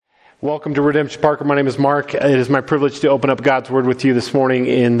Welcome to Redemption Parker. My name is Mark. It is my privilege to open up God's Word with you this morning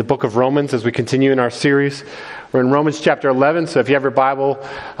in the book of Romans as we continue in our series. We're in Romans chapter 11, so if you have your Bible,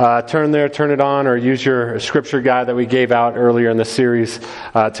 turn there, turn it on, or use your scripture guide that we gave out earlier in the series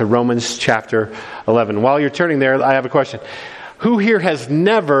to Romans chapter 11. While you're turning there, I have a question. Who here has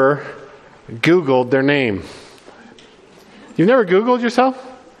never Googled their name? You've never Googled yourself?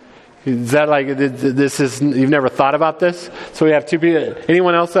 Is that like, you've never thought about this? So we have two people.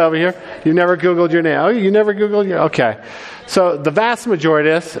 Anyone else over here? You've never Googled your name? Oh, you never Googled your, okay. So the vast majority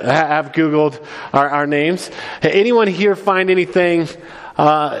of us have Googled our names. Anyone here find anything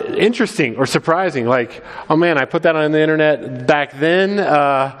interesting or surprising? Like, oh man, I put that on the internet back then,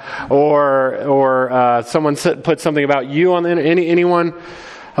 or someone put something about you on the internet. Anyone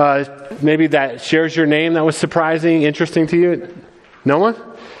maybe that shares your name that was surprising, interesting to you? No one?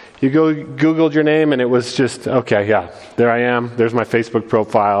 You Googled your name and it was just, okay, yeah, there I am. There's my Facebook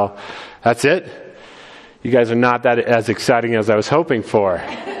profile. That's it? You guys are not that as exciting as I was hoping for.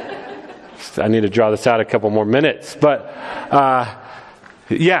 I need to draw this out a couple more minutes. But,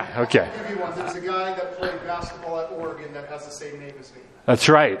 yeah, okay. There's a guy that played basketball at Oregon that has the same name as me. That's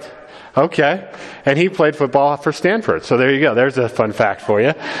right. Okay. And he played football for Stanford. So there you go. There's a fun fact for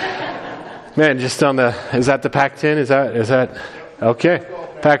you. Man, just on is that the Pac-10? Is that, okay.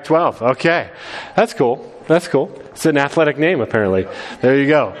 Pac-12. Okay. That's cool. It's an athletic name, apparently. There you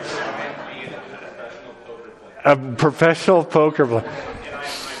go. A professional poker player.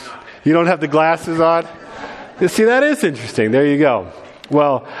 You don't have the glasses on? You see, that is interesting. There you go.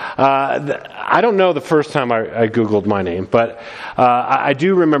 Well, I don't know the first time I Googled my name, but I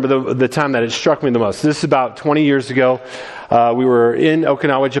do remember the time that it struck me the most. This is about 20 years ago. We were in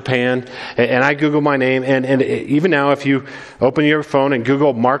Okinawa, Japan, and I Googled my name. And even now, if you open your phone and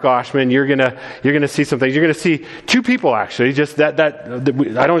Google Mark Oshman, you're gonna see some things. You're gonna see two people actually. Just that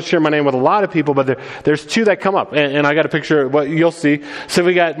I don't share my name with a lot of people, but there's two that come up, and I got a picture of what you'll see. So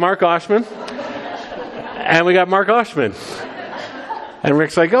we got Mark Oshman, and we got Mark Oshman. And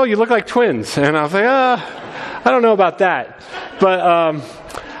Rick's like, oh, you look like twins. And I was like, I don't know about that. But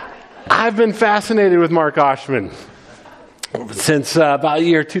I've been fascinated with Mark Oshman since about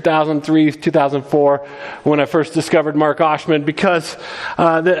year 2003, 2004, when I first discovered Mark Oshman, because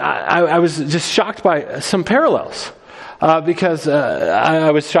I was just shocked by some parallels. Because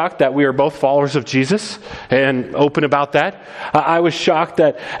I was shocked that we are both followers of Jesus and open about that. I was shocked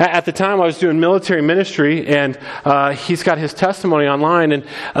that at the time I was doing military ministry, and he's got his testimony online,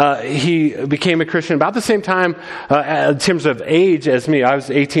 and he became a Christian about the same time in terms of age as me. I was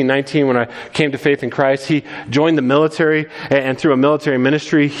 18, 19 when I came to faith in Christ. He joined the military, and through a military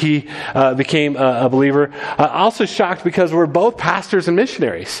ministry, he became a believer. Also shocked because we're both pastors and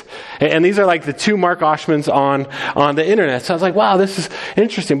missionaries. And these are like the two Mark Oshmans on the internet. So I was like, wow, this is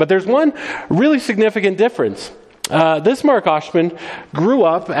interesting. But there's one really significant difference. This Mark Oshman grew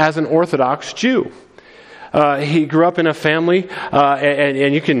up as an Orthodox Jew. He grew up in a family,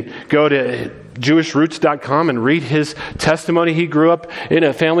 and you can go to JewishRoots.com and read his testimony. He grew up in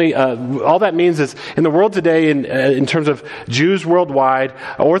a family. All that means is in the world today, in terms of Jews worldwide,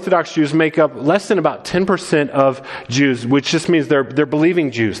 Orthodox Jews make up less than about 10% of Jews, which just means they're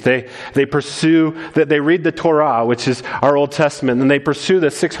believing Jews. They pursue that. They read the Torah, which is our Old Testament, and they pursue the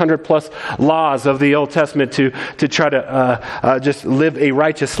 600 plus laws of the Old Testament to try to just live a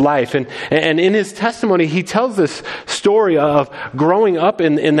righteous life. And in his testimony, he tells this story of growing up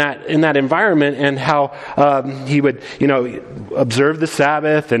in that environment, and how he would, observe the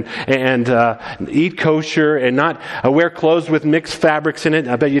Sabbath and eat kosher and not wear clothes with mixed fabrics in it.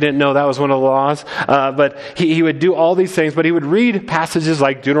 I bet you didn't know that was one of the laws. But he would do all these things. But he would read passages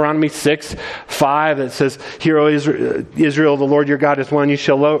like Deuteronomy 6:5 that says, "Hear, O Israel, the Lord your God is one. You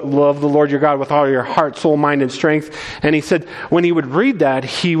shall love the Lord your God with all your heart, soul, mind, and strength." And he said when he would read that,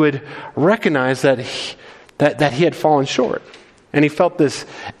 he would recognize that he had fallen short. And he felt this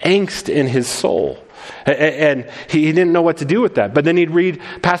angst in his soul. And he didn't know what to do with that. But then he'd read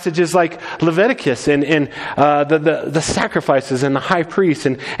passages like Leviticus and the sacrifices and the high priest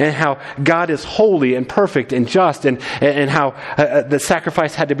and how God is holy and perfect and just and how the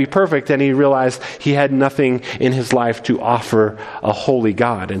sacrifice had to be perfect. And he realized he had nothing in his life to offer a holy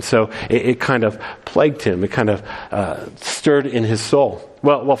God. And so it kind of plagued him. It kind of stirred in his soul.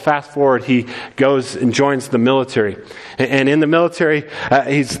 Well, fast forward, he goes and joins the military. And in the military,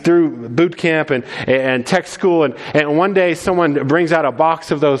 he's through boot camp and and tech school, and one day someone brings out a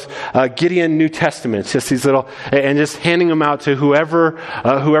box of those Gideon New Testaments, just these little, and just handing them out to whoever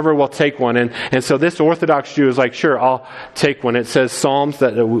will take one. And so this Orthodox Jew is like, sure, I'll take one. It says Psalms,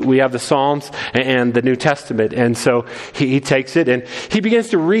 that we have the Psalms and the New Testament. And so he takes it, and he begins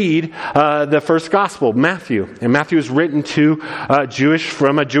to read the first gospel, Matthew. And Matthew is written to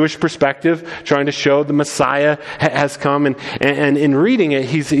from a Jewish perspective, trying to show the Messiah has come. And in reading it,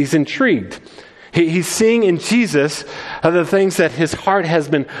 he's intrigued. He's seeing in Jesus the things that his heart has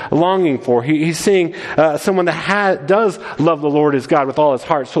been longing for. He's seeing someone that does love the Lord his God with all his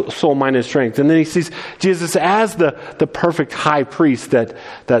heart, soul, mind, and strength. And then he sees Jesus as the perfect high priest that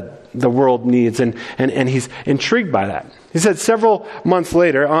the world needs. And he's intrigued by that. He said several months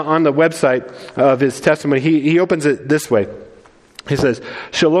later on the website of his testimony, he opens it this way. He says,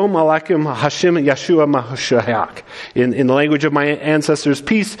 Shalom Aleichem Hashem Yeshua Mashiach. In the language of my ancestors,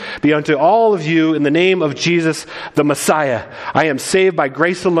 peace be unto all of you in the name of Jesus the Messiah. I am saved by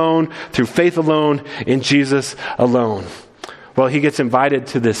grace alone, through faith alone, in Jesus alone. Well, he gets invited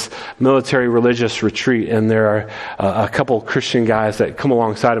to this military religious retreat, and there are a couple Christian guys that come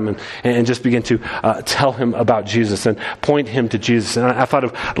alongside him and just begin to tell him about Jesus and point him to Jesus. And I thought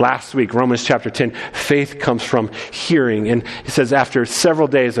of last week, Romans chapter 10, faith comes from hearing. And he says after several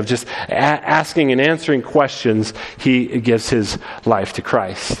days of just asking and answering questions, he gives his life to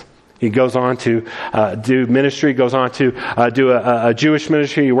Christ. He goes on to do ministry, goes on to do a Jewish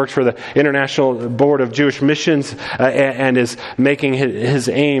ministry. He works for the International Board of Jewish Missions and is making his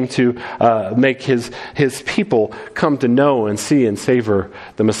aim to make his people come to know and see and savor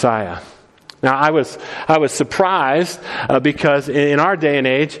the Messiah. Now, I was surprised because in our day and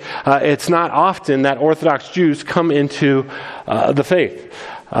age, it's not often that Orthodox Jews come into the faith.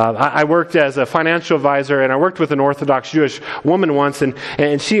 I worked as a financial advisor, and I worked with an Orthodox Jewish woman once,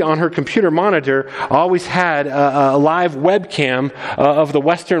 and she, on her computer monitor, always had a live webcam of the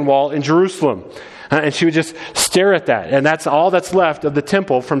Western Wall in Jerusalem. And she would just stare at that. And that's all that's left of the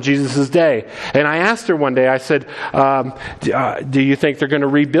temple from Jesus' day. And I asked her one day, I said, do you think they're going to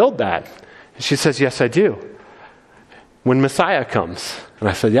rebuild that? And she says, yes, I do. When Messiah comes. And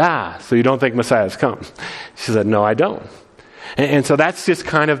I said, yeah, so you don't think Messiah's come? She said, no, I don't. And so that's just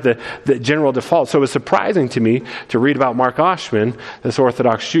kind of the general default. So it was surprising to me to read about Mark Oshman, this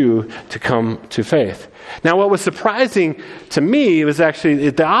Orthodox Jew, to come to faith. Now, what was surprising to me was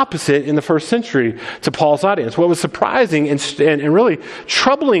actually the opposite in the first century to Paul's audience. What was surprising and really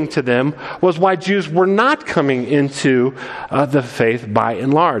troubling to them was why Jews were not coming into the faith by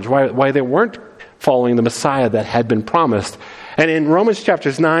and large, why they weren't following the Messiah that had been promised. And in Romans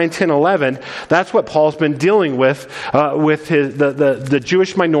chapters 9, 10, 11, that's what Paul's been dealing with the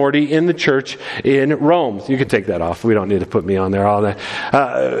Jewish minority in the church in Rome. You can take that off. We don't need to put me on there all day.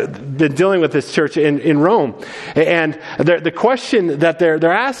 Been dealing with this church in Rome. And the question that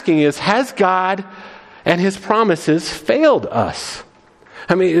they're asking is, has God and his promises failed us?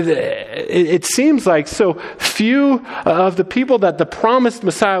 I mean, it seems like so few of the people that the promised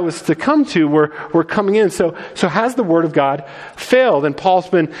Messiah was to come to were coming in. So has the Word of God failed? And Paul's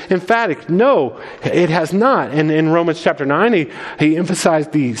been emphatic. No, it has not. And in Romans chapter 9, he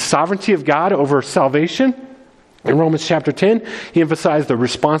emphasized the sovereignty of God over salvation. In Romans chapter 10, he emphasized the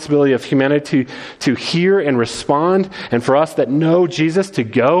responsibility of humanity to hear and respond, and for us that know Jesus to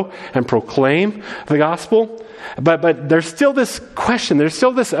go and proclaim the gospel. But there's still this question, there's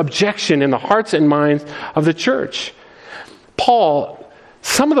still this objection in the hearts and minds of the church. Paul,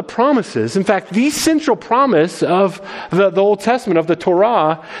 some of the promises, in fact, the central promise of the Old Testament, of the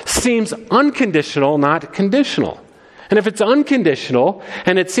Torah, seems unconditional, not conditional. And if it's unconditional,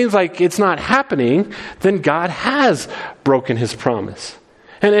 and it seems like it's not happening, then God has broken his promise.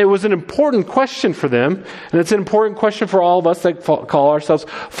 And it was an important question for them, and it's an important question for all of us that call ourselves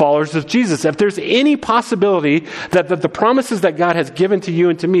followers of Jesus. If there's any possibility that the promises that God has given to you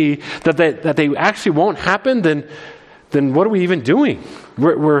and to me, that they actually won't happen, then what are we even doing?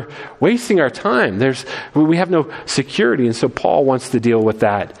 We're wasting our time. We have no security, and so Paul wants to deal with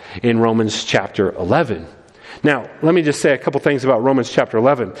that in Romans chapter 11. Now, let me just say a couple things about Romans chapter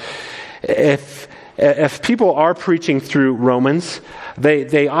 11. If people are preaching through Romans,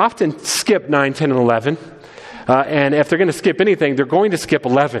 they often skip 9, 10, and 11. And if they're going to skip anything, they're going to skip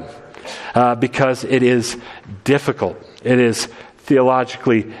 11 because it is difficult. It is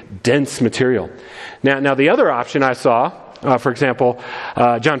theologically dense material. Now the other option I saw, for example,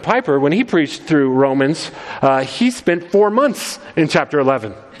 John Piper, when he preached through Romans, he spent 4 months in chapter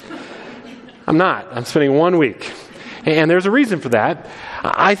 11. I'm not. I'm spending 1 week. And there's a reason for that.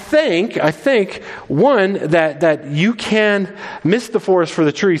 I think one, that you can miss the forest for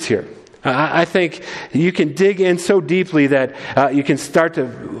the trees here. I think you can dig in so deeply that you can start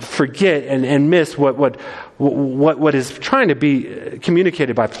to forget and miss what is trying to be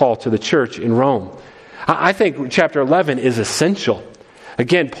communicated by Paul to the church in Rome. I think chapter 11 is essential.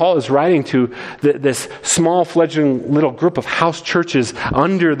 Again, Paul is writing to this small fledgling little group of house churches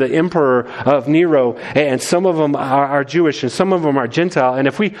under the emperor of Nero, and some of them are Jewish and some of them are Gentile. And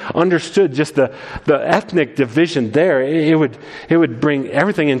if we understood just the ethnic division there, it would bring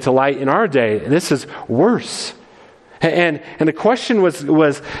everything into light in our day. This is worse. And the question was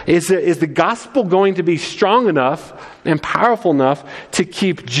is the gospel going to be strong enough and powerful enough to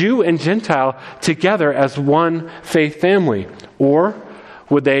keep Jew and Gentile together as one faith family? Or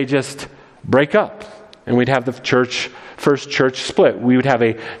would they just break up and we'd have the first church split? We would have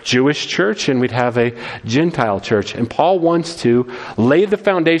a Jewish church and we'd have a Gentile church. And Paul wants to lay the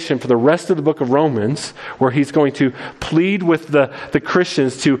foundation for the rest of the book of Romans, where he's going to plead with the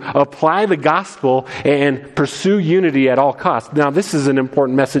Christians to apply the gospel and pursue unity at all costs. Now, this is an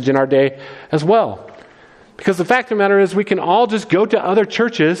important message in our day as well. Because the fact of the matter is we can all just go to other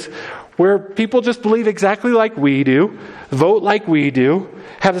churches where people just believe exactly like we do, vote like we do,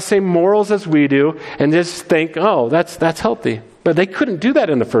 have the same morals as we do, and just think, oh, that's healthy. But they couldn't do that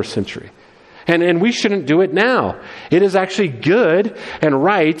in the first century. And we shouldn't do it now. It is actually good and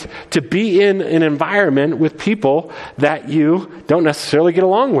right to be in an environment with people that you don't necessarily get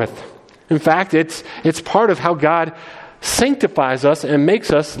along with. In fact, it's part of how God sanctifies us and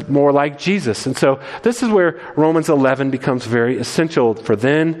makes us more like Jesus. And so this is where Romans 11 becomes very essential for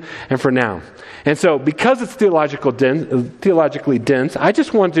then and for now. And so because it's theologically dense, I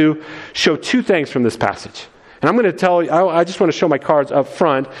just want to show two things from this passage. And I'm going to tell you, I just want to show my cards up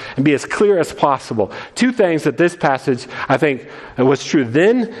front and be as clear as possible. Two things that this passage, I think, was true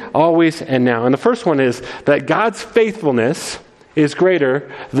then, always, and now. And the first one is that God's faithfulness is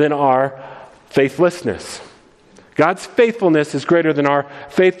greater than our faithlessness. God's faithfulness is greater than our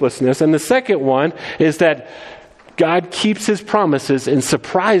faithlessness. And the second one is that God keeps his promises in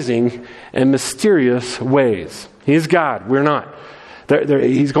surprising and mysterious ways. He's God. We're not.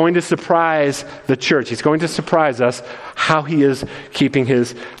 He's going to surprise the church. He's going to surprise us how he is keeping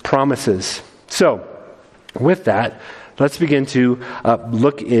his promises. So, with that, let's begin to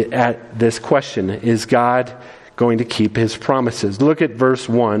look at this question. Is God going to keep his promises? Look at verse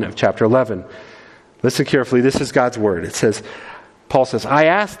 1 of chapter 11. Listen carefully. This is God's word. It says, Paul says, I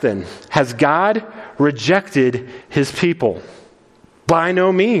ask then, has God rejected his people? By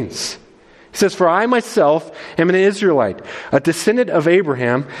no means. He says, for I myself am an Israelite, a descendant of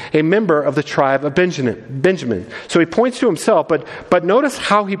Abraham, a member of the tribe of Benjamin. So he points to himself, but notice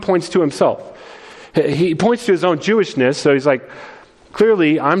how he points to himself. He points to his own Jewishness. So he's like,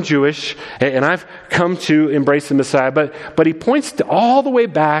 clearly I'm Jewish and I've come to embrace the Messiah. But he points all the way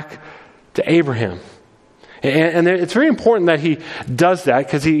back to Abraham. And it's very important that he does that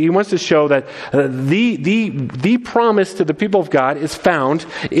because he wants to show that the promise to the people of God is found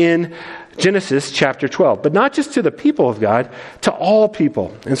in Genesis chapter 12. But not just to the people of God, to all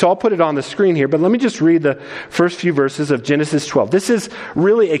people. And so I'll put it on the screen here, but let me just read the first few verses of Genesis 12. This is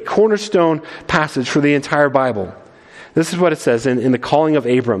really a cornerstone passage for the entire Bible. This is what it says in the calling of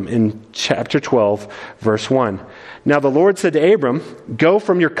Abram in chapter 12, verse 1. Now the Lord said to Abram, go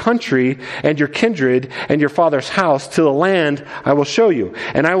from your country and your kindred and your father's house to the land I will show you.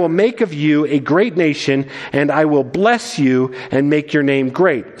 And I will make of you a great nation, and I will bless you and make your name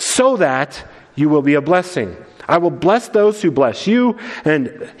great, so that you will be a blessing. I will bless those who bless you,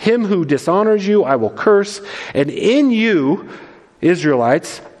 and him who dishonors you I will curse. And in you,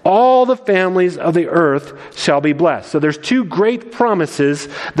 Israelites, all the families of the earth shall be blessed. So there's two great promises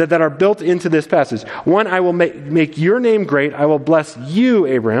that are built into this passage. One, I will make your name great. I will bless you,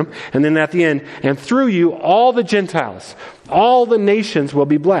 Abraham. And then at the end, and through you, all the Gentiles, all the nations will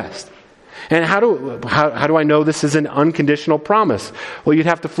be blessed. And how do I know this is an unconditional promise? Well, you'd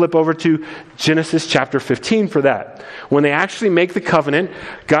have to flip over to Genesis chapter 15 for that. When they actually make the covenant,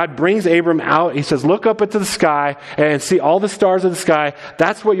 God brings Abram out. He says, look up into the sky and see all the stars of the sky.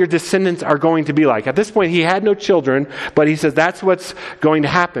 That's what your descendants are going to be like. At this point, he had no children, but he says that's what's going to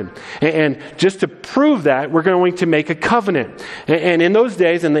happen. And just to prove that, we're going to make a covenant. And in those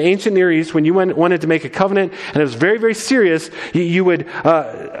days, in the ancient Near East, when you wanted to make a covenant, and it was very, very serious, you would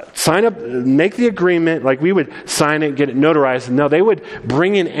sign up, make the agreement, like we would sign it, get it notarized. No, they would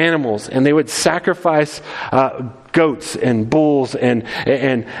bring in animals and they would sacrifice goats and bulls and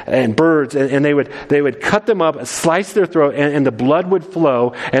birds, and they would cut them up, slice their throat, and the blood would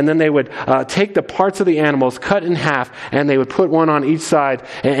flow, and then they would take the parts of the animals, cut in half, and they would put one on each side,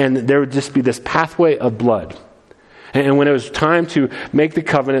 and there would just be this pathway of blood. And when it was time to make the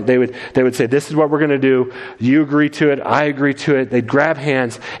covenant, they would say, this is what we're going to do. You agree to it. I agree to it. They'd grab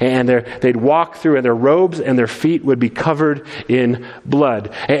hands and they'd walk through, and their robes and their feet would be covered in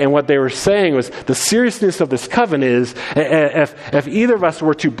blood. And what they were saying was the seriousness of this covenant is if either of us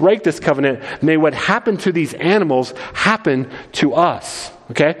were to break this covenant, may what happened to these animals happen to us.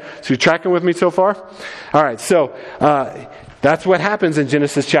 Okay? So you're tracking with me so far? All right. So, that's what happens in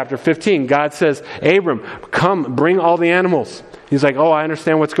Genesis chapter 15. God says, Abram, come, bring all the animals. He's like, oh, I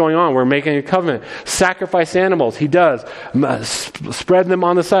understand what's going on. We're making a covenant. Sacrifice animals. He does. Spread them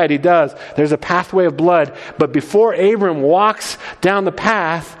on the side. He does. There's a pathway of blood. But before Abram walks down the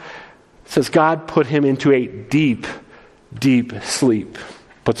path, it says God put him into a deep, deep sleep.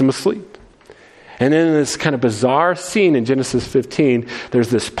 Puts him asleep. And then in this kind of bizarre scene in Genesis 15, there's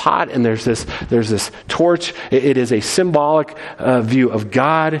this pot and there's this torch. It is a symbolic view of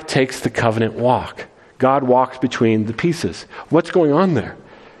God takes the covenant walk. God walks between the pieces. What's going on there?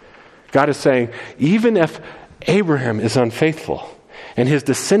 God is saying, even if Abraham is unfaithful and his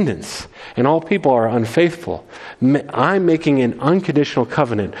descendants and all people are unfaithful, I'm making an unconditional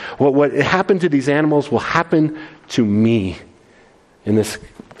covenant. What happened to these animals will happen to me in this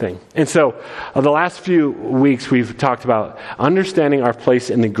thing. And so the last few weeks we've talked about understanding our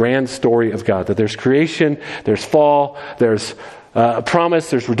place in the grand story of God, that there's creation, there's fall, there's promise,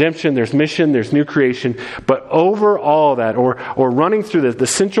 there's redemption, there's mission, there's new creation. But over all that, or running through the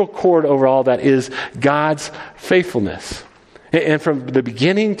central chord over all that is God's faithfulness. And from the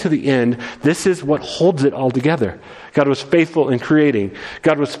beginning to the end, this is what holds it all together. God was faithful in creating.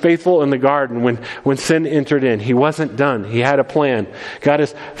 God was faithful in the garden when sin entered in. He wasn't done. He had a plan. God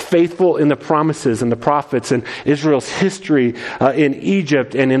is faithful in the promises and the prophets and Israel's history in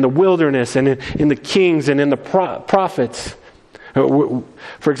Egypt and in the wilderness and in the kings and in the prophets.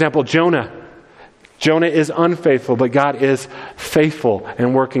 For example, Jonah. Jonah is unfaithful, but God is faithful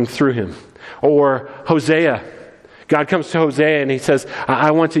and working through him. Or Hosea. God comes to Hosea and he says,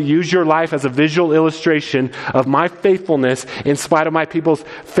 I want to use your life as a visual illustration of my faithfulness in spite of my people's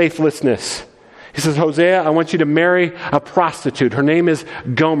faithlessness. He says, Hosea, I want you to marry a prostitute. Her name is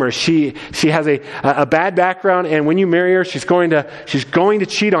Gomer. She has a bad background, and when you marry her, she's going to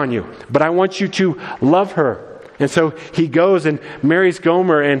cheat on you. But I want you to love her. And so he goes and marries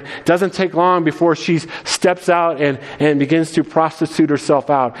Gomer, and it doesn't take long before she steps out and begins to prostitute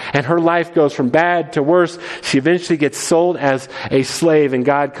herself out. And her life goes from bad to worse. She eventually gets sold as a slave, and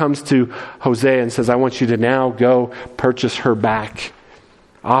God comes to Hosea and says, I want you to now go purchase her back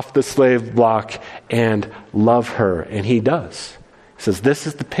off the slave block and love her. And he does. He says, this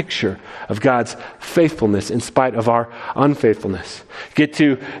is the picture of God's faithfulness in spite of our unfaithfulness. Get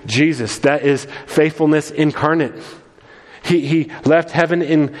to Jesus. That is faithfulness incarnate. He left heaven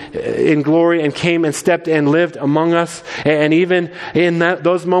in glory and came and stepped and lived among us. And even in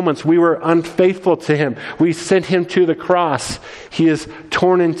those moments, we were unfaithful to him. We sent him to the cross. He is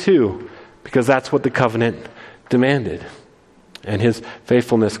torn in two because that's what the covenant demanded. And his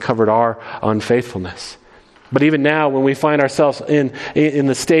faithfulness covered our unfaithfulness. But even now, when we find ourselves in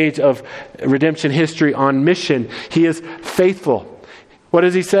the stage of redemption history on mission, he is faithful. What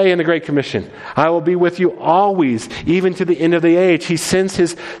does he say in the Great Commission? I will be with you always, even to the end of the age. He sends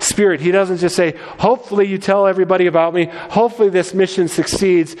his Spirit. He doesn't just say, hopefully you tell everybody about me. Hopefully this mission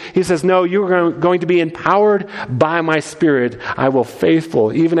succeeds. He says, no, you're going to be empowered by my Spirit. I will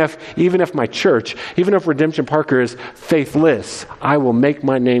faithful. Even if my church, even if Redemption Parker is faithless, I will make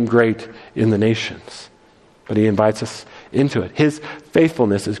my name great in the nations. But he invites us into it. His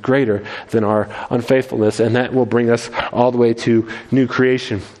faithfulness is greater than our unfaithfulness, and that will bring us all the way to new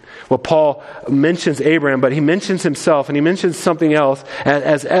creation. Well, Paul mentions Abraham, but he mentions himself, and he mentions something else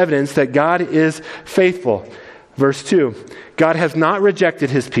as evidence that God is faithful. Verse 2, God has not rejected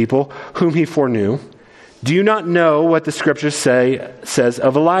his people, whom he foreknew. Do you not know what the scriptures says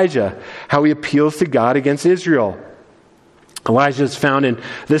of Elijah, how he appeals to God against Israel?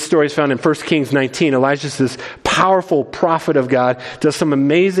 This story is found in 1 Kings 19. Elijah is this powerful prophet of God, does some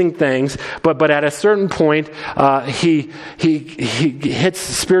amazing things, but at a certain point, he hits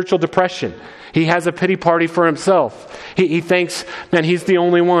spiritual depression. He has a pity party for himself. He thinks, man, he's the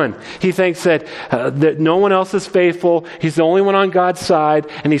only one. He thinks that no one else is faithful. He's the only one on God's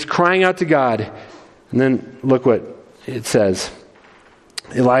side, and he's crying out to God. And then look what it says.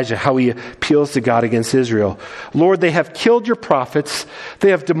 Elijah, how he appeals to God against Israel. Lord, they have killed your prophets.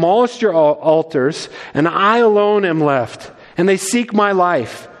 They have demolished your altars, and I alone am left, and they seek my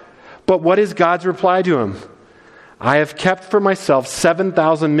life. But what is God's reply to him? I have kept for myself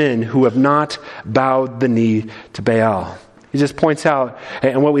 7,000 men who have not bowed the knee to Baal. He just points out,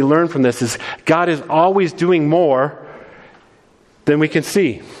 and what we learn from this is God is always doing more than we can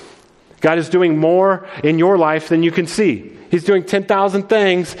see. God is doing more in your life than you can see. He's doing 10,000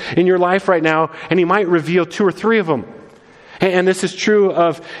 things in your life right now, and He might reveal 2 or 3 of them. And this is true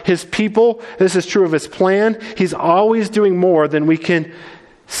of His people. This is true of His plan. He's always doing more than we can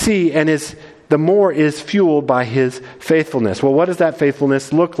see, and the more is fueled by His faithfulness. Well, what does that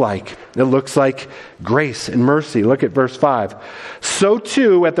faithfulness look like? It looks like grace and mercy. Look at verse 5. So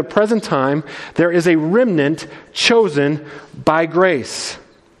too, at the present time, there is a remnant chosen by grace.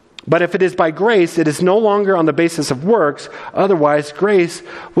 But if it is by grace, it is no longer on the basis of works. Otherwise, grace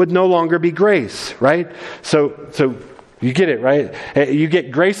would no longer be grace, right? So you get it, right? You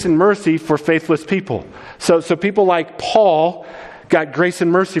get grace and mercy for faithless people. So people like Paul got grace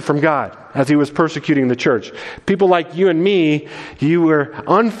and mercy from God as he was persecuting the church. People like you and me, you were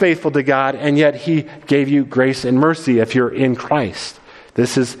unfaithful to God, and yet He gave you grace and mercy if you're in Christ.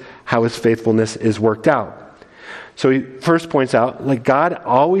 This is how His faithfulness is worked out. So he first points out, like, God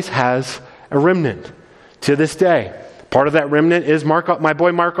always has a remnant to this day. Part of that remnant is my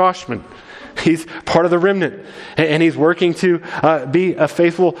boy Mark Oshman. He's part of the remnant, and he's working to be a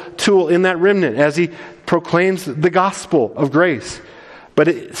faithful tool in that remnant as he proclaims the gospel of grace.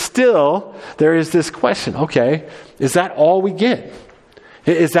 But still, there is this question, okay, is that all we get?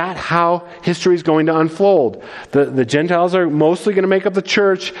 Is that how history is going to unfold? The Gentiles are mostly going to make up the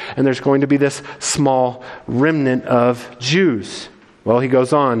church, and there's going to be this small remnant of Jews. Well, he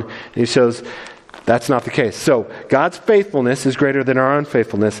goes on, and he shows that's not the case. So, God's faithfulness is greater than our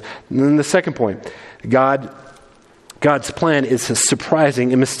unfaithfulness. And then the second point, God's plan is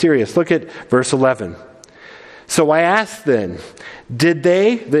surprising and mysterious. Look at verse 11. So I asked then, did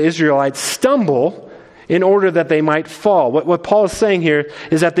they, the Israelites, stumble in order that they might fall? What Paul is saying here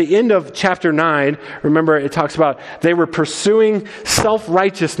is at the end of chapter 9, remember it talks about they were pursuing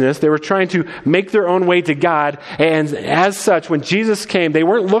self-righteousness. They were trying to make their own way to God. And as such, when Jesus came, they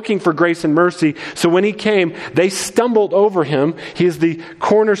weren't looking for grace and mercy. So when He came, they stumbled over Him. He is the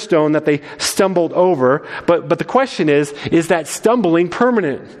cornerstone that they stumbled over. But the question is that stumbling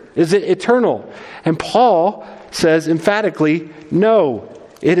permanent? Is it eternal? And Paul says emphatically, no.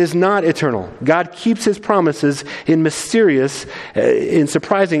 It is not eternal. God keeps His promises in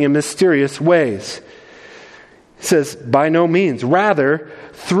surprising and mysterious ways. He says, by no means. Rather,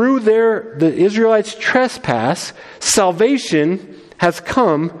 through the Israelites' trespass, salvation has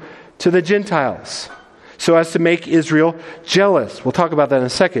come to the Gentiles, so as to make Israel jealous. We'll talk about that in a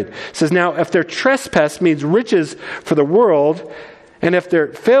second. It says, now, if their trespass means riches for the world, and if their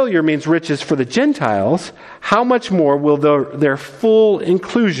failure means riches for the Gentiles, how much more will their full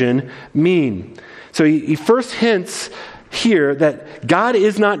inclusion mean? So he first hints here that God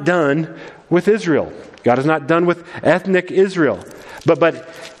is not done with Israel. God is not done with ethnic Israel. But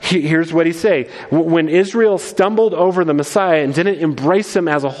here's what he's saying. When Israel stumbled over the Messiah and didn't embrace Him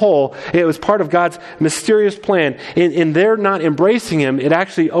as a whole, it was part of God's mysterious plan. In their not embracing Him, it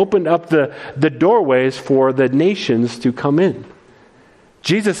actually opened up the doorways for the nations to come in.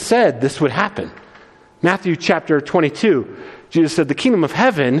 Jesus said this would happen. Matthew chapter 22, Jesus said the kingdom of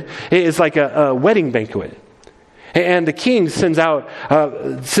heaven is like a wedding banquet. And the king sends out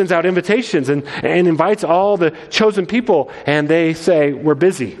invitations and invites all the chosen people, and they say, we're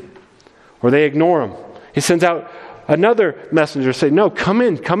busy. Or they ignore him. He sends out another messenger, say, no, come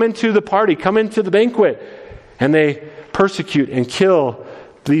into the party, come into the banquet. And they persecute and kill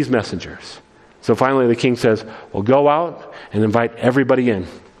these messengers. So finally the king says, well, go out and invite everybody in.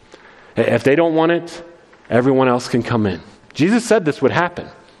 If they don't want it, everyone else can come in. Jesus said this would happen.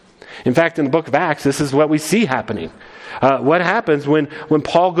 In fact, in the book of Acts, this is what we see happening. What happens when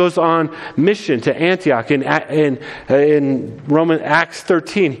Paul goes on mission to Antioch in Roman Acts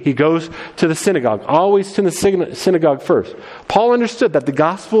 13, he goes to the synagogue, always to the synagogue first. Paul understood that the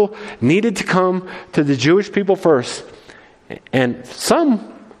gospel needed to come to the Jewish people first, and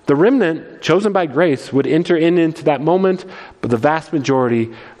the remnant chosen by grace would enter into that moment, but the vast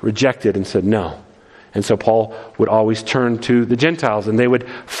majority rejected and said no. And so Paul would always turn to the Gentiles, and they would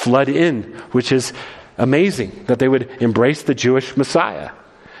flood in, which is amazing that they would embrace the Jewish Messiah.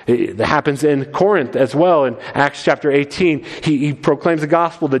 It happens in Corinth as well. In Acts chapter 18, he proclaims the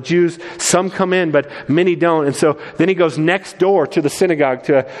gospel. The Jews, some come in, but many don't. And so then he goes next door to the synagogue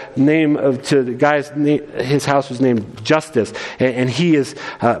to the guy's name. His house was named Justus, and he is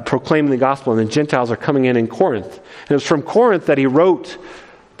proclaiming the gospel, and the Gentiles are coming in Corinth. And it was from Corinth that he wrote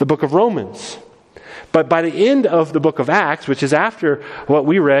the book of Romans. But by the end of the book of Acts, which is after what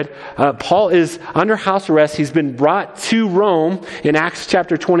we read, Paul is under house arrest. He's been brought to Rome in Acts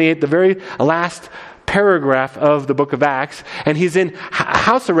chapter 28, the very last paragraph of the book of Acts, and he's in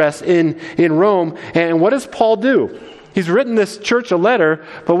house arrest in Rome. And what does Paul do? He's written this church a letter,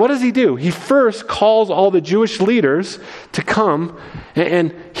 but what does he do? He first calls all the Jewish leaders to come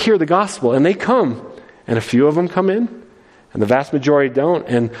and hear the gospel. And they come, and a few of them come in, and the vast majority don't.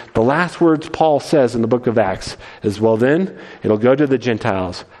 And the last words Paul says in the book of Acts is, well then, it'll go to the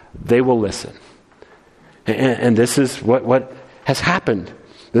Gentiles. They will listen. And this is what has happened.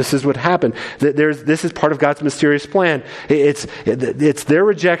 This is what happened. This is part of God's mysterious plan. It's their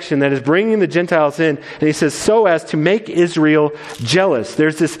rejection that is bringing the Gentiles in. And he says, so as to make Israel jealous.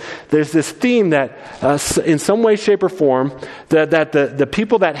 There's this theme that in some way, shape, or form, that the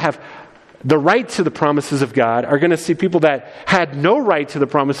people that have the right to the promises of God are going to see people that had no right to the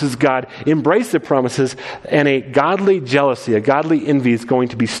promises of God embrace the promises, and a godly jealousy, a godly envy is going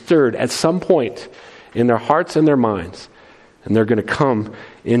to be stirred at some point in their hearts and their minds. And they're going to come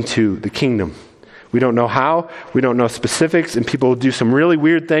into the kingdom. We don't know how. We don't know specifics. And people will do some really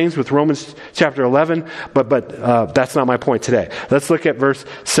weird things with Romans chapter 11. But that's not my point today. Let's look at verse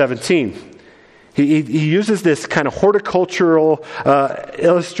 17. He uses this kind of horticultural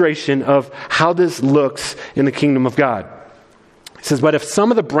illustration of how this looks in the kingdom of God. He says, but if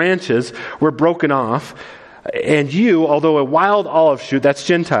some of the branches were broken off, and you, although a wild olive shoot, that's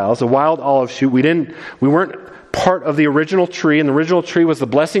Gentiles, a wild olive shoot, we weren't part of the original tree, and the original tree was the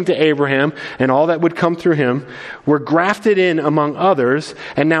blessing to Abraham and all that would come through him, were grafted in among others,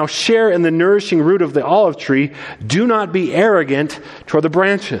 and now share in the nourishing root of the olive tree. Do not be arrogant toward the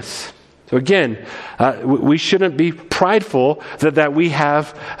branches. So again, we shouldn't be prideful that we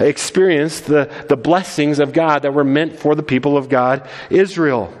have experienced the blessings of God that were meant for the people of God,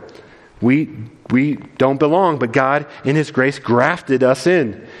 Israel. We don't belong, but God, in His grace, grafted us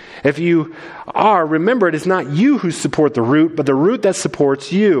in. If you are, remember, it is not you who support the root, but the root that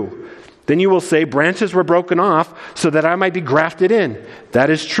supports you. Then you will say, branches were broken off so that I might be grafted in.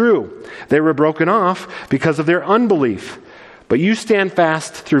 That is true. They were broken off because of their unbelief. But you stand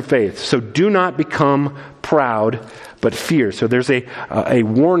fast through faith. So do not become proud, but fear. So there's a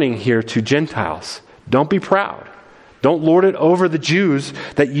warning here to Gentiles. Don't be proud. Don't lord it over the Jews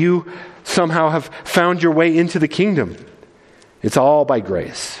that you somehow have found your way into the kingdom. It's all by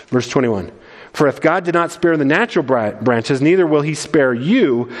grace. Verse 21. For if God did not spare the natural branches, neither will He spare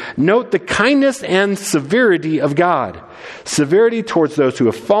you. Note the kindness and severity of God. Severity towards those who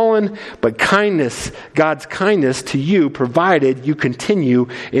have fallen, but kindness, God's kindness to you, provided you continue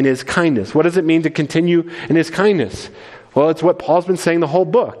in His kindness. What does it mean to continue in His kindness? Well, it's what Paul's been saying the whole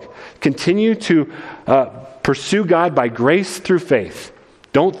book. Continue to pursue God by grace through faith.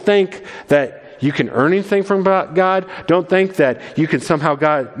 Don't think that you can earn anything from God. Don't think that you can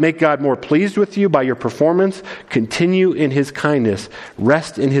somehow make God more pleased with you by your performance. Continue in His kindness.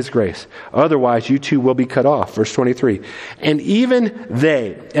 Rest in His grace. Otherwise, you too will be cut off. Verse 23. And even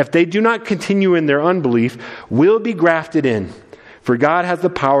they, if they do not continue in their unbelief, will be grafted in. For God has the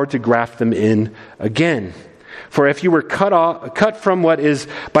power to graft them in again. For if you were cut from what is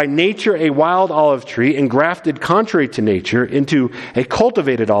by nature a wild olive tree and grafted contrary to nature into a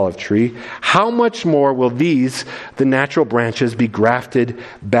cultivated olive tree, how much more will these, the natural branches, be grafted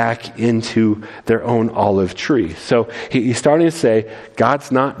back into their own olive tree? So he's starting to say,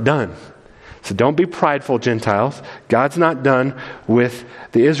 God's not done. So don't be prideful, Gentiles. God's not done with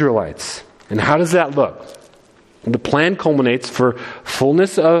the Israelites. And how does that look? The plan culminates for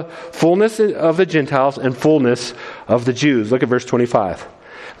fullness of the Gentiles and fullness of the Jews. Look at verse 25.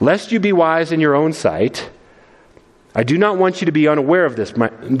 Lest you be wise in your own sight, I do not want you to be unaware of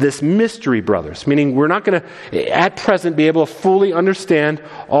this mystery, brothers. Meaning we're not going to, at present, be able to fully understand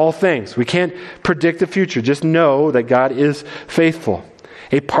all things. We can't predict the future. Just know that God is faithful.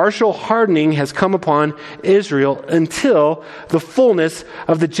 A partial hardening has come upon Israel until the fullness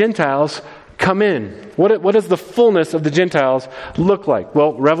of the Gentiles come in. What does the fullness of the Gentiles look like?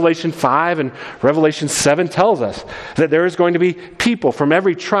 Well, Revelation 5 and Revelation 7 tells us that there is going to be people from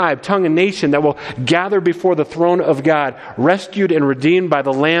every tribe, tongue, and nation that will gather before the throne of God, rescued and redeemed by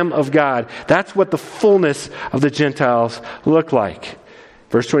the Lamb of God. That's what the fullness of the Gentiles look like.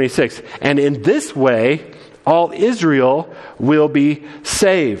 Verse 26, and in this way, all Israel will be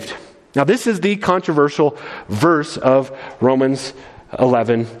saved. Now, this is the controversial verse of Romans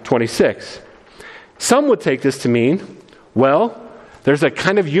 11:26. Some would take this to mean, well, there's a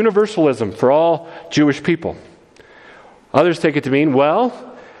kind of universalism for all Jewish people. Others take it to mean,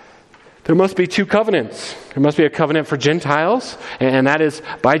 well, there must be two covenants. There must be a covenant for Gentiles, and that is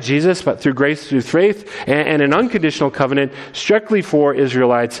by Jesus, but through grace, through faith, and an unconditional covenant strictly for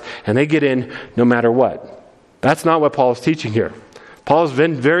Israelites, and they get in no matter what. That's not what Paul is teaching here. Paul has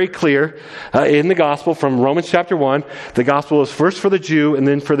been very clear in the gospel from Romans chapter 1. The gospel is first for the Jew and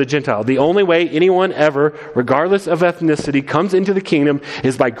then for the Gentile. The only way anyone ever, regardless of ethnicity, comes into the kingdom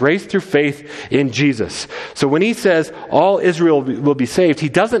is by grace through faith in Jesus. So when he says all Israel will be saved, he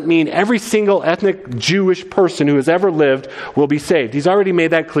doesn't mean every single ethnic Jewish person who has ever lived will be saved. He's already made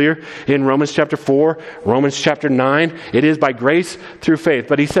that clear in Romans chapter 4, Romans chapter 9. It is by grace through faith.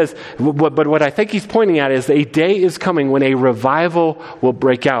 But he says, but what I think he's pointing at is a day is coming when a revival will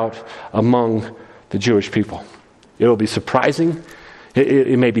break out among the Jewish people. It will be surprising.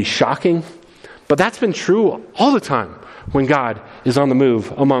 It may be shocking. But that's been true all the time when God is on the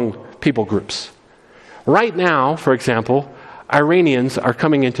move among people groups. Right now, for example, Iranians are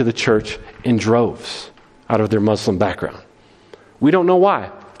coming into the church in droves out of their Muslim background. We don't know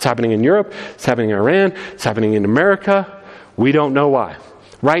why. It's happening in Europe. It's happening in Iran. It's happening in America. We don't know why.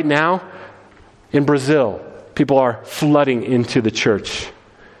 Right now, in Brazil, people are flooding into the church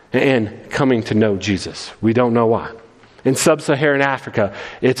and coming to know Jesus. We don't know why. In sub-Saharan Africa,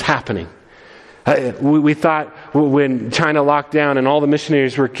 it's happening. We thought when China locked down and all the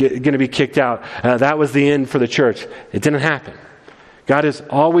missionaries were going to be kicked out, that was the end for the church. It didn't happen. God is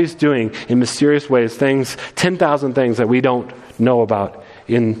always doing, in mysterious ways, 10,000 things that we don't know about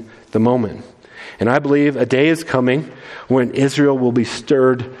in the moment. And I believe a day is coming when Israel will be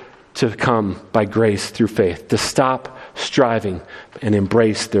stirred to come by grace through faith, to stop striving and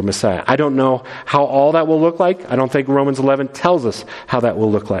embrace their Messiah. I don't know how all that will look like. I don't think Romans 11 tells us how that will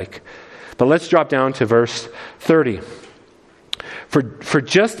look like. But let's drop down to verse 30. For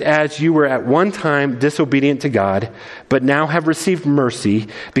just as you were at one time disobedient to God, but now have received mercy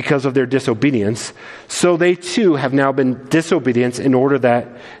because of their disobedience, so they too have now been disobedient in order that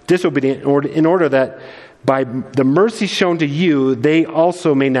by the mercy shown to you, they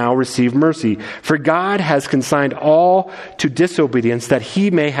also may now receive mercy. For God has consigned all to disobedience that he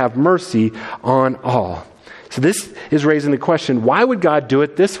may have mercy on all. So this is raising the question, why would God do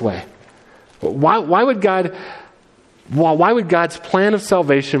it this way? Why would God's plan of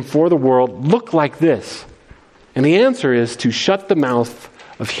salvation for the world look like this? And the answer is to shut the mouth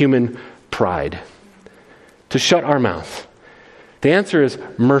of human pride. To shut our mouth. The answer is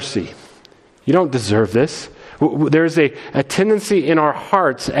mercy. You don't deserve this. There's a tendency in our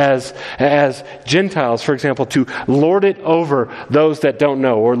hearts as Gentiles, for example, to lord it over those that don't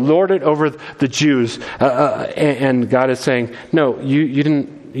know, or lord it over the Jews. And God is saying, no, you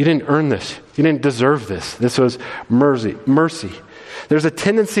didn't earn this. You didn't deserve this. This was mercy. There was a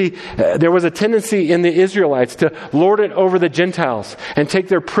tendency in the Israelites to lord it over the Gentiles and take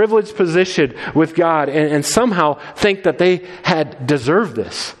their privileged position with God and somehow think that they had deserved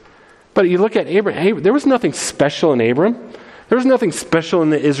this. But you look at Abraham, there was nothing special in Abram. There was nothing special in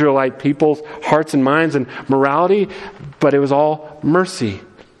the Israelite people's hearts and minds and morality, but it was all mercy.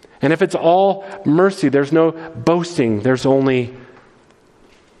 And if it's all mercy, there's no boasting. There's only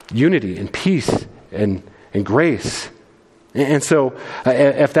unity and peace and grace. And so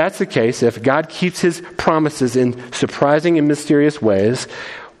if that's the case, if God keeps his promises in surprising and mysterious ways,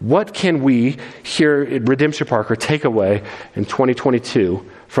 what can we here at Redemption Parker take away in 2022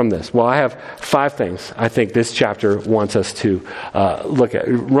 from this? Well, I have 5 things I think this chapter wants us to look at.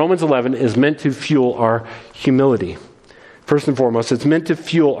 Romans 11 is meant to fuel our humility. First and foremost, it's meant to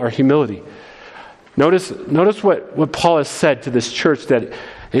fuel our humility. Notice what Paul has said to this church that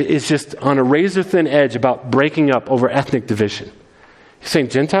is just on a razor-thin edge about breaking up over ethnic division. He's saying,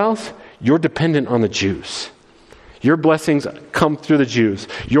 Gentiles, you're dependent on the Jews. Your blessings come through the Jews.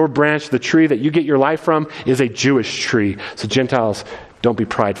 Your branch, the tree that you get your life from, is a Jewish tree. So Gentiles, don't be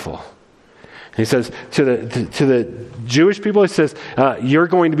prideful. And he says to the Jewish people, he says, you're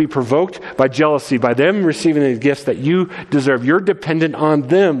going to be provoked by jealousy, by them receiving the gifts that you deserve. You're dependent on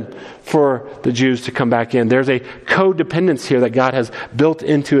them for the Jews to come back in. There's a codependence here that God has built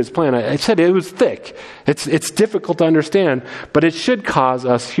into his plan. I said it was thick. It's difficult to understand, but it should cause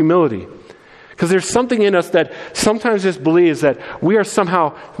us humility. Because there's something in us that sometimes just believes that we are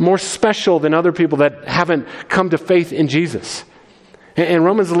somehow more special than other people that haven't come to faith in Jesus. And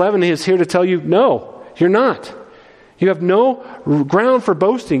Romans 11 is here to tell you, no, you're not. You have no ground for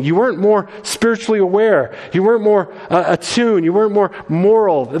boasting. You weren't more spiritually aware. You weren't more attuned. You weren't more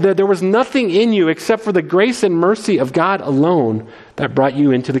moral. There was nothing in you except for the grace and mercy of God alone that brought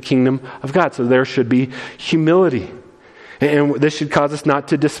you into the kingdom of God. So there should be humility. And this should cause us not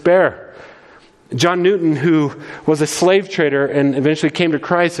to despair. John Newton, who was a slave trader and eventually came to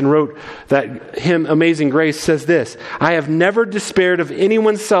Christ and wrote that hymn, Amazing Grace, says this: I have never despaired of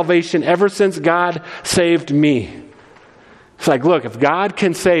anyone's salvation ever since God saved me. It's like, look, if God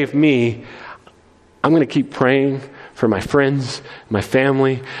can save me, I'm going to keep praying for my friends, my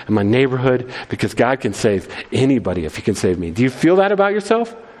family, and my neighborhood, because God can save anybody if he can save me. Do you feel that about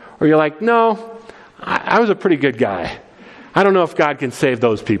yourself? Or you're like, no, I was a pretty good guy. I don't know if God can save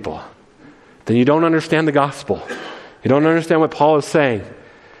those people. Then you don't understand the gospel. You don't understand what Paul is saying.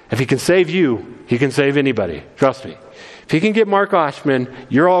 If he can save you, he can save anybody. Trust me. If he can get Mark Oshman,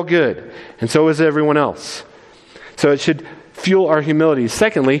 you're all good. And so is everyone else. So it should fuel our humility.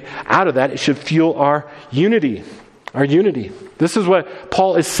 Secondly, out of that, it should fuel our unity. Our unity. This is what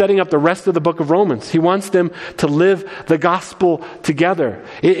Paul is setting up the rest of the book of Romans. He wants them to live the gospel together.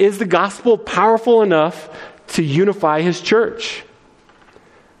 Is the gospel powerful enough to unify his church?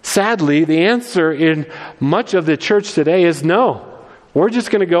 Sadly, the answer in much of the church today is no. We're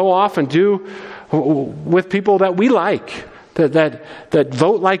just going to go off and do with people that we like, that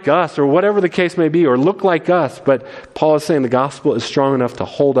vote like us, or whatever the case may be, or look like us. But Paul is saying the gospel is strong enough to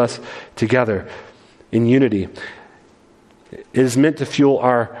hold us together in unity. It is meant to fuel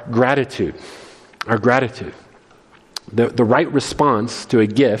our gratitude. Our gratitude. The right response to a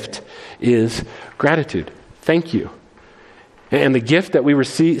gift is gratitude. Thank you. And the gift that we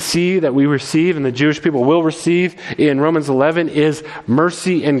receive, and the Jewish people will receive in Romans 11 is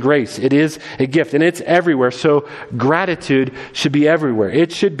mercy and grace. It is a gift, and it's everywhere. So gratitude should be everywhere.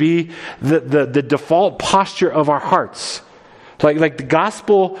 It should be the default posture of our hearts. Like the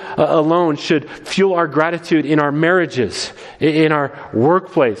gospel alone should fuel our gratitude in our marriages, in our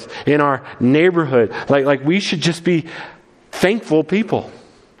workplace, in our neighborhood. Like we should just be thankful people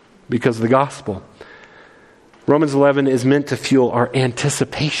because of the gospel. Romans 11 is meant to fuel our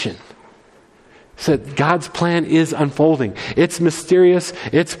anticipation. So God's plan is unfolding. It's mysterious.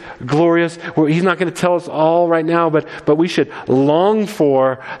 It's glorious. He's not going to tell us all right now, but we should long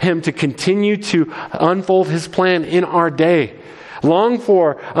for him to continue to unfold his plan in our day. Long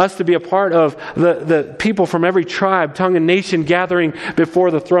for us to be a part of the people from every tribe, tongue, and nation gathering before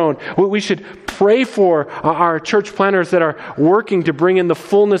the throne. We should pray for our church planners that are working to bring in the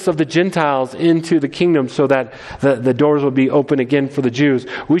fullness of the Gentiles into the kingdom so that the doors will be open again for the Jews.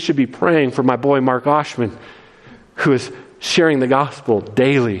 We should be praying for my boy Mark Oshman, who is sharing the gospel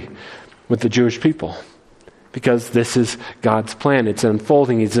daily with the Jewish people. Because this is God's plan. It's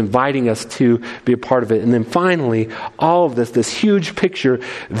unfolding. He's inviting us to be a part of it. And then finally, all of this huge picture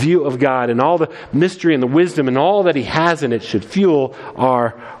view of God and all the mystery and the wisdom and all that he has in it should fuel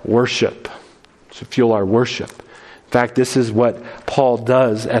our worship. Should fuel our worship. In fact, this is what Paul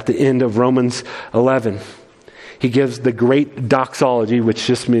does at the end of Romans 11. He gives the great doxology, which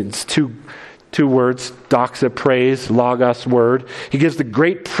just means two words, doxa, praise, logos, word. He gives the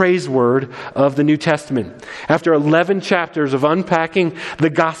great praise word of the New Testament. After 11 chapters of unpacking the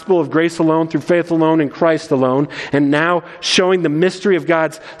gospel of grace alone, through faith alone, in Christ alone, and now showing the mystery of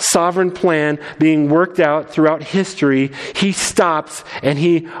God's sovereign plan being worked out throughout history, he stops and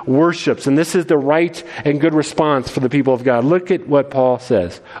he worships. And this is the right and good response for the people of God. Look at what Paul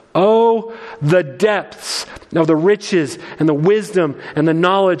says. Oh, the depths of the riches and the wisdom and the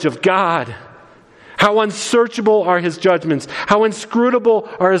knowledge of God. How unsearchable are his judgments. How inscrutable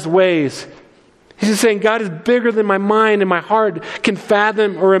are his ways. He's just saying God is bigger than my mind and my heart can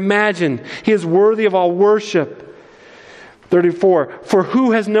fathom or imagine. He is worthy of all worship. 34, for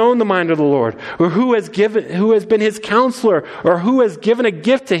who has known the mind of the Lord? Or who has been his counselor? Or who has given a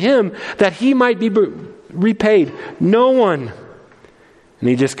gift to him that he might be repaid? No one. And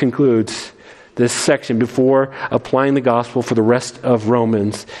he just concludes this section before applying the gospel for the rest of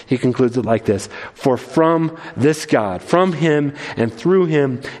Romans. He concludes it like this. For from this God, from him and through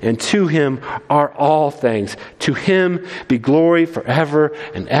him and to him are all things. To him be glory forever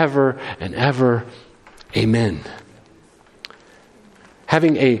and ever and ever. Amen.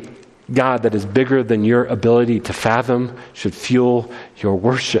 Having a God that is bigger than your ability to fathom should fuel your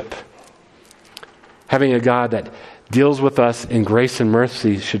worship. Having a God that deals with us in grace and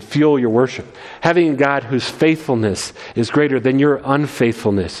mercy should fuel your worship. Having a God whose faithfulness is greater than your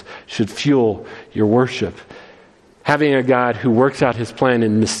unfaithfulness should fuel your worship. Having a God who works out his plan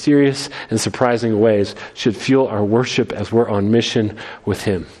in mysterious and surprising ways should fuel our worship as we're on mission with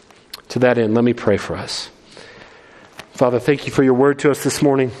him. To that end, let me pray for us. Father, thank you for your word to us this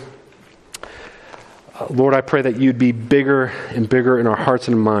morning. Lord, I pray that you'd be bigger and bigger in our hearts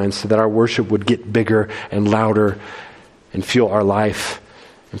and minds so that our worship would get bigger and louder and fuel our life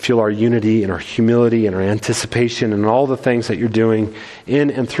and fuel our unity and our humility and our anticipation and all the things that you're doing in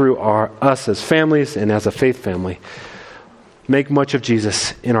and through us as families and as a faith family. Make much of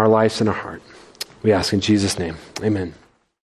Jesus in our lives and our heart. We ask in Jesus' name. Amen.